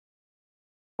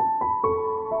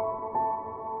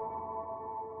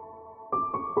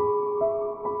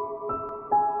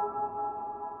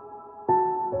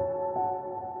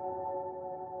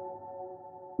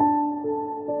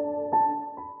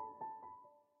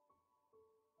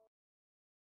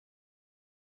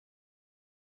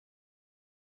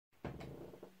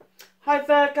Hi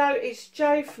Virgo, it's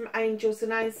Jo from Angels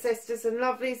and Ancestors and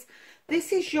Lovelies.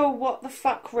 This is your What the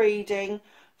Fuck reading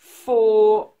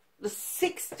for the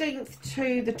 16th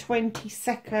to the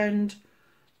 22nd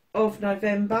of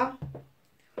November.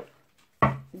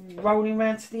 Rolling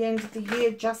around to the end of the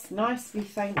year just nicely,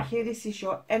 thank you. This is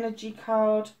your energy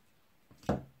card.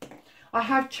 I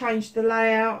have changed the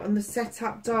layout and the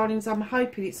setup, darlings. I'm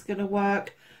hoping it's going to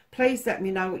work. Please let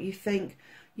me know what you think.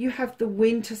 You have the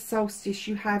winter solstice,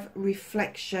 you have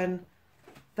reflection.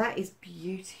 That is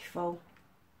beautiful.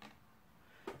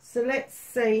 So let's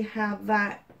see how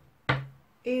that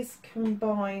is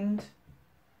combined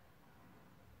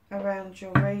around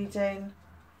your reading.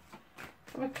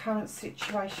 From a current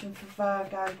situation for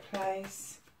Virgo,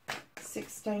 please.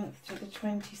 16th to the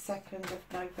 22nd of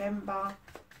November.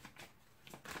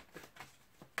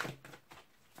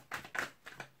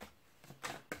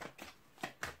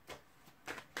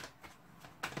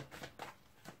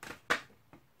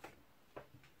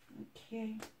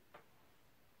 Okay.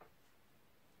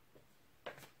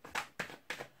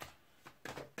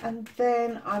 And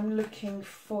then I'm looking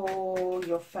for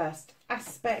your first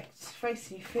aspect,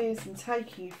 facing your fears and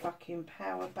taking your fucking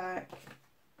power back.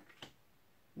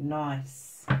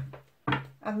 Nice.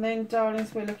 And then,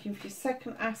 darlings, we're looking for your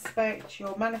second aspect,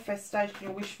 your manifestation,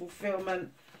 your wish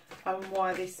fulfillment, and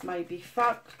why this may be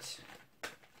fucked.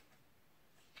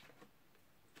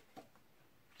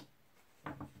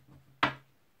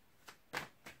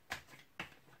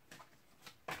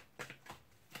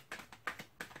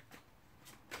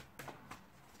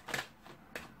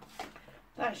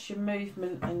 That's your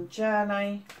movement and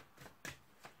journey.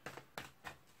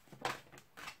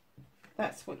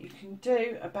 That's what you can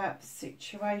do about the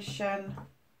situation.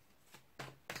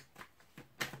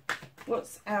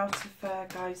 What's out of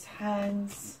Virgo's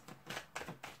hands?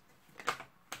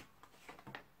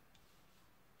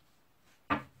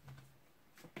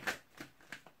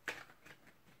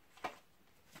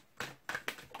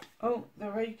 Oh, the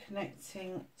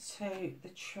reconnecting to the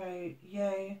true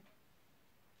you.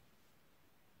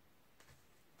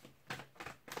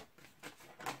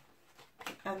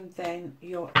 And then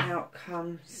your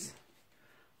outcomes.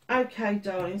 Okay,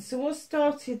 darling, so what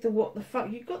started the what the fuck?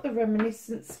 You got the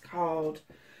reminiscence card.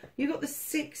 You got the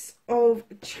 6 of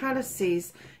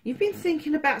chalices. You've been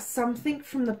thinking about something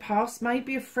from the past,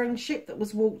 maybe a friendship that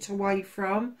was walked away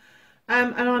from.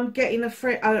 And I'm getting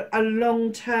a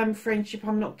long-term friendship.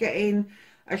 I'm not getting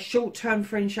a short-term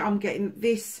friendship. I'm getting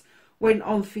this went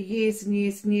on for years and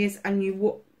years and years, and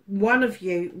one of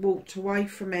you walked away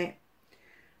from it.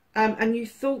 And you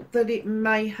thought that it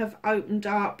may have opened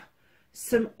up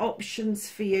some options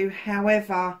for you.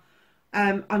 However,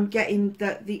 I'm getting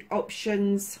that the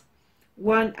options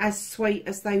weren't as sweet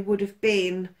as they would have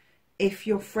been if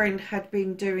your friend had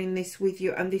been doing this with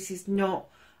you. And this is not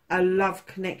a love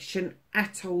connection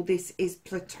at all. This is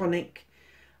platonic.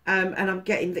 And I'm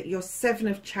getting that your 7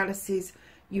 of chalices,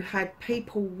 you had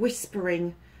people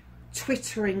whispering,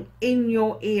 twittering in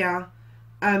your ear,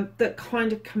 that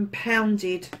kind of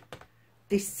compounded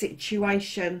this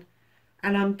situation,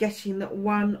 and I'm getting that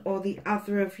one or the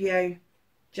other of you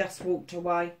just walked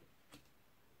away.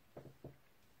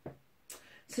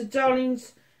 So,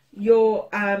 darlings, you're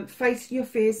facing your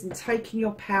fears and taking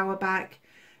your power back.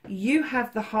 You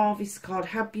have the harvest card.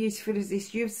 How beautiful is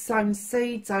this? You've sown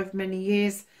seeds over many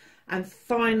years, and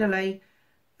finally,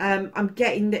 I'm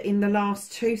getting that in the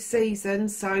last 2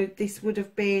 seasons, so this would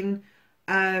have been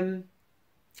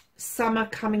summer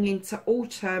coming into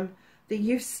autumn, that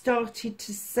you've started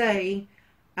to see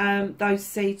those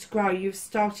seeds grow. You've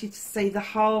started to see the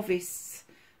harvests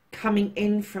coming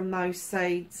in from those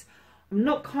seeds. I'm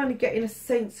not kind of getting a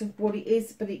sense of what it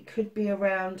is, but it could be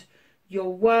around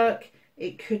your work.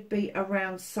 It could be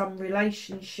around some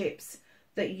relationships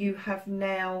that you have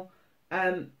now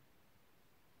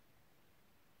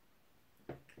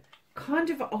kind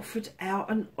of offered out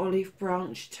an olive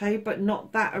branch to, but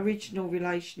not that original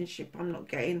relationship. I'm not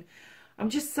getting. I'm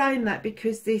just saying that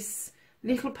because this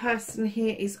little person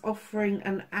here is offering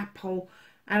an apple,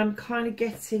 and I'm kind of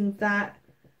getting that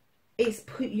it's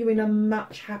put you in a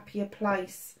much happier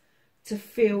place to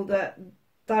feel that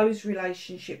those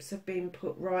relationships have been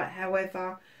put right.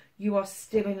 However, you are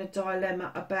still in a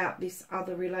dilemma about this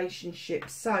other relationship.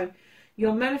 So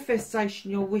your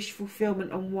manifestation, your wish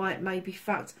fulfillment, and why it may be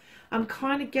fucked. I'm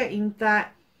kind of getting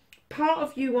that part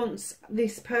of you wants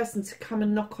this person to come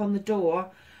and knock on the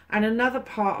door, and another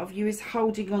part of you is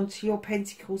holding on to your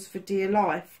pentacles for dear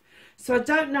life. So I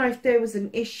don't know if there was an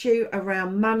issue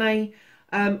around money,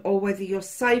 or whether you're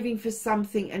saving for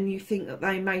something and you think that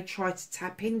they may try to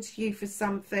tap into you for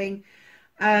something.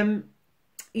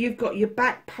 You've got your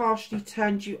back partially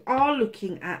turned. You are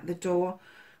looking at the door.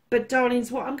 But,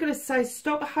 darlings, what I'm going to say is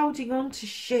stop holding on to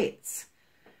shit.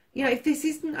 You know, if this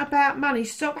isn't about money,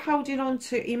 stop holding on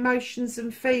to emotions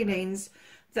and feelings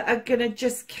that are going to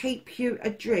just keep you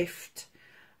adrift.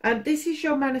 This is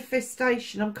your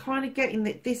manifestation. I'm kind of getting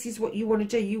that this is what you want to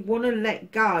do. You want to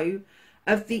let go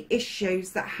of the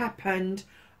issues that happened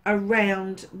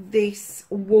around this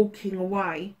walking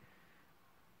away.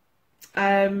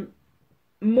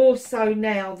 More so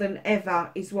now than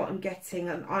ever is what I'm getting.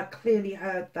 And I clearly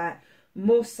heard that.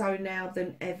 More so now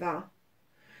than ever.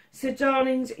 So,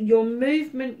 darlings, your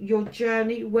movement, your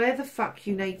journey, where the fuck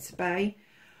you need to be.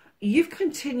 You've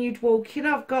continued walking.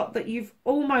 I've got that you've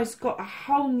almost got a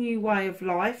whole new way of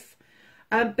life.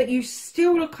 But you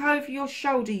still look over your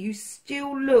shoulder. You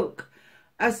still look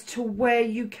as to where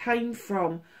you came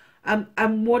from.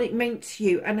 And what it meant to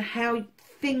you. And how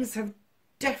things have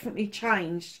definitely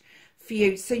changed for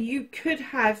you. So you could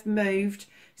have moved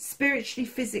spiritually,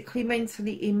 physically,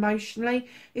 mentally, emotionally.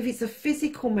 If it's a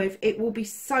physical move, it will be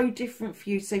so different for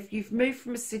you. So if you've moved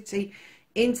from a city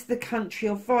into the country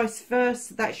or vice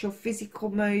versa, that's your physical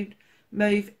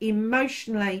move.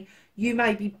 Emotionally, you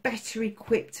may be better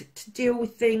equipped to deal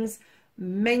with things.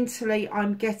 Mentally,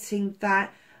 I'm getting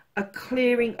that a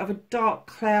clearing of a dark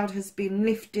cloud has been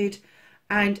lifted.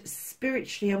 And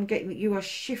spiritually, I'm getting that you are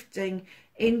shifting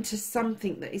into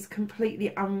something that is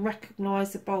completely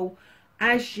unrecognisable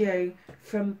as you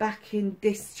from back in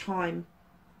this time.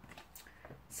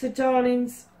 So,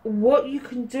 darlings, what you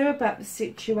can do about the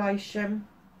situation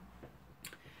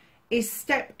is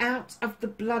step out of the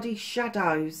bloody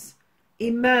shadows,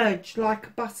 emerge like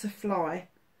a butterfly.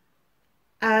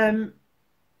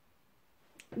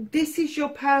 This is your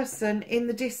person in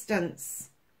the distance,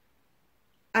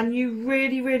 and you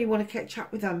really, really want to catch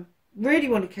up with them. Really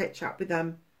want to catch up with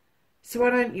them. So why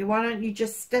don't you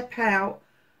just step out,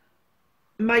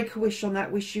 make a wish on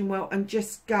that wishing well, and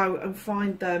just go and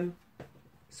find them.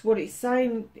 It's what it's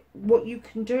saying, what you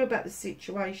can do about the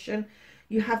situation.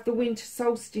 You have the winter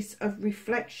solstice of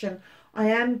reflection. I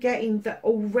am getting that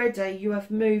already you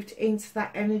have moved into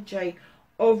that energy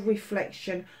of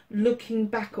reflection, looking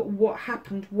back at what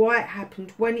happened, why it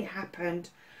happened, when it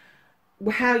happened,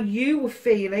 how you were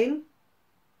feeling,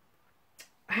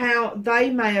 how they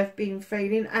may have been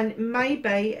feeling, and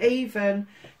maybe even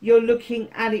you're looking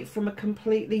at it from a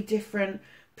completely different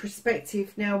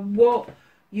perspective. Now, what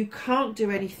you can't do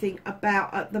anything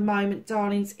about at the moment,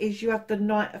 darlings, is you have the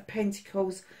Knight of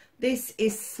Pentacles. This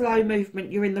is slow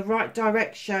movement. You're in the right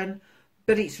direction,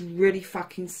 but it's really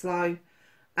fucking slow.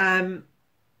 And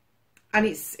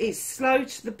it's slow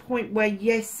to the point where,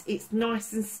 yes, it's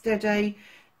nice and steady.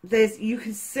 You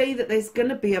can see that there's going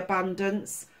to be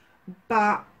abundance,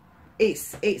 but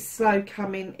it's slow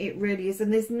coming. It really is.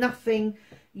 And there's nothing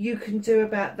you can do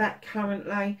about that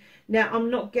currently. Now,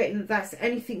 I'm not getting that that's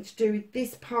anything to do with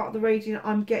this part of the reading.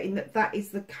 I'm getting that that is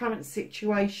the current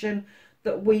situation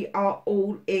that we are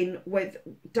all in with.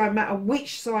 Don't matter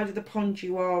which side of the pond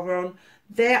you are on,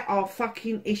 there are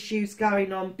fucking issues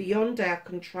going on beyond our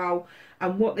control.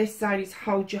 And what they're saying is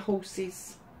hold your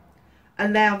horses.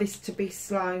 Allow this to be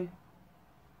slow.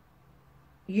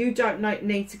 You don't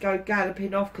need to go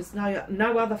galloping off, because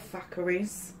no other fucker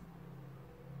is.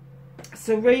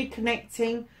 So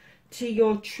reconnecting to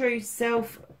your true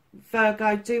self,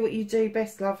 Virgo. Do what you do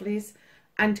best, lovelies,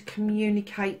 and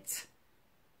communicate.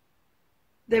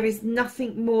 There is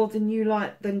nothing more than you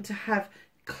like than to have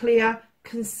clear,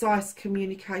 concise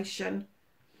communication.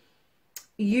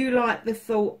 You like the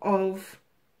thought of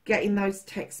getting those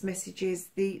text messages,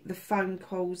 the phone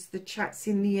calls, the chats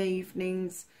in the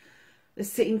evenings, the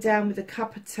sitting down with a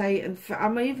cup of tea, and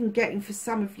I'm even getting, for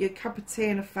some of you, a cup of tea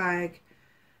and a fag.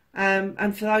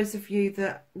 And for those of you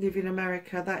that live in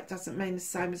America, that doesn't mean the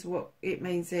same as what it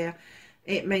means here.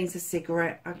 It means a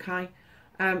cigarette, okay?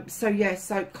 So yeah,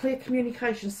 so clear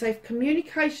communication. So if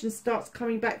communication starts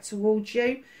coming back towards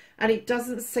you and it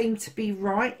doesn't seem to be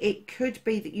right, it could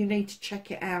be that you need to check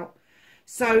it out.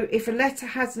 So if a letter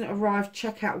hasn't arrived,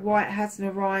 check out why it hasn't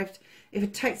arrived. If a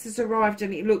text has arrived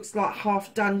and it looks like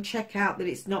half done, check out that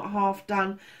it's not half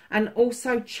done. And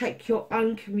also check your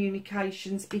own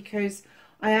communications, because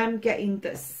I am getting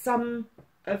that some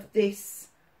of this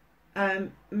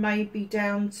may be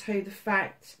down to the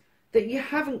fact that you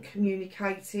haven't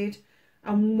communicated.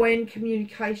 And when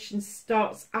communication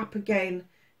starts up again,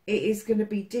 it is going to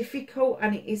be difficult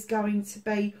and it is going to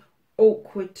be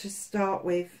awkward to start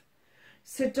with.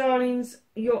 So, darlings,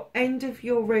 your end of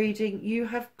your reading, you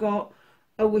have got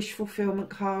a wish fulfillment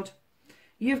card.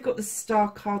 You've got the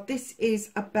Star card. This is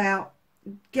about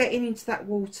getting into that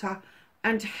water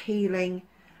and healing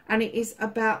And it is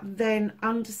about then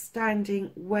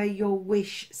understanding where your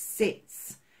wish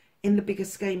sits in the bigger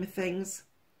scheme of things.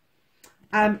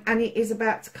 And it is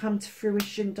about to come to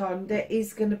fruition, darling. There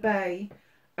is going to be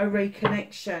a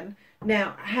reconnection.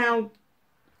 Now, how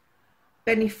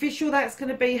beneficial that's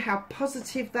going to be, how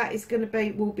positive that is going to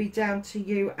be, will be down to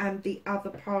you and the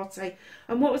other party.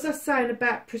 And what was I saying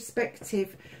about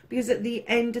perspective? Because at the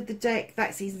end of the deck,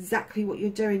 that's exactly what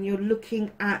you're doing. You're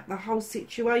looking at the whole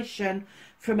situation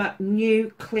from a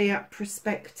new, clear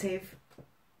perspective.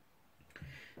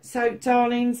 So,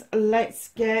 darlings, let's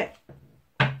get,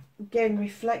 again,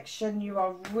 reflection. You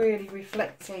are really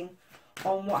reflecting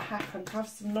on what happened. Have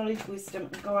some knowledge, wisdom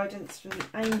and guidance from the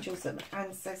angels and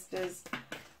ancestors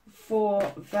for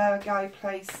Virgo,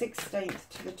 please. 16th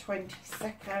to the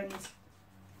 22nd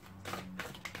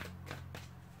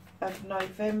of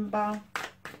November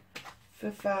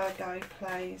for Virgo,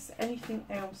 please. Anything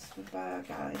else for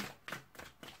Virgo?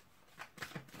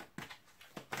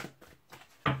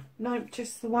 Nope,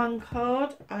 just the one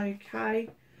card. Okay.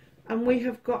 And we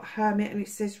have got Hermit, and it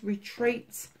says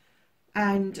retreat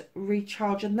and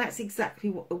recharge, and that's exactly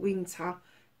what the winter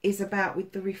is about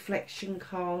with the reflection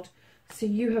card. So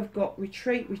you have got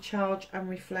retreat, recharge and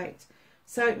reflect.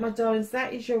 So my darlings,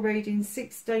 that is your reading,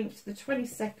 16th to the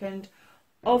 22nd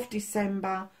of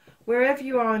December. Wherever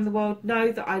you are in the world,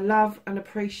 know that I love and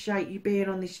appreciate you being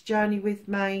on this journey with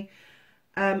me,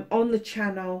 on the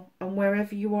channel, and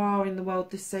wherever you are in the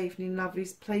world this evening,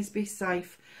 lovelies, please be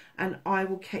safe, and I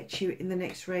will catch you in the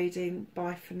next reading.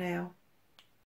 Bye for now.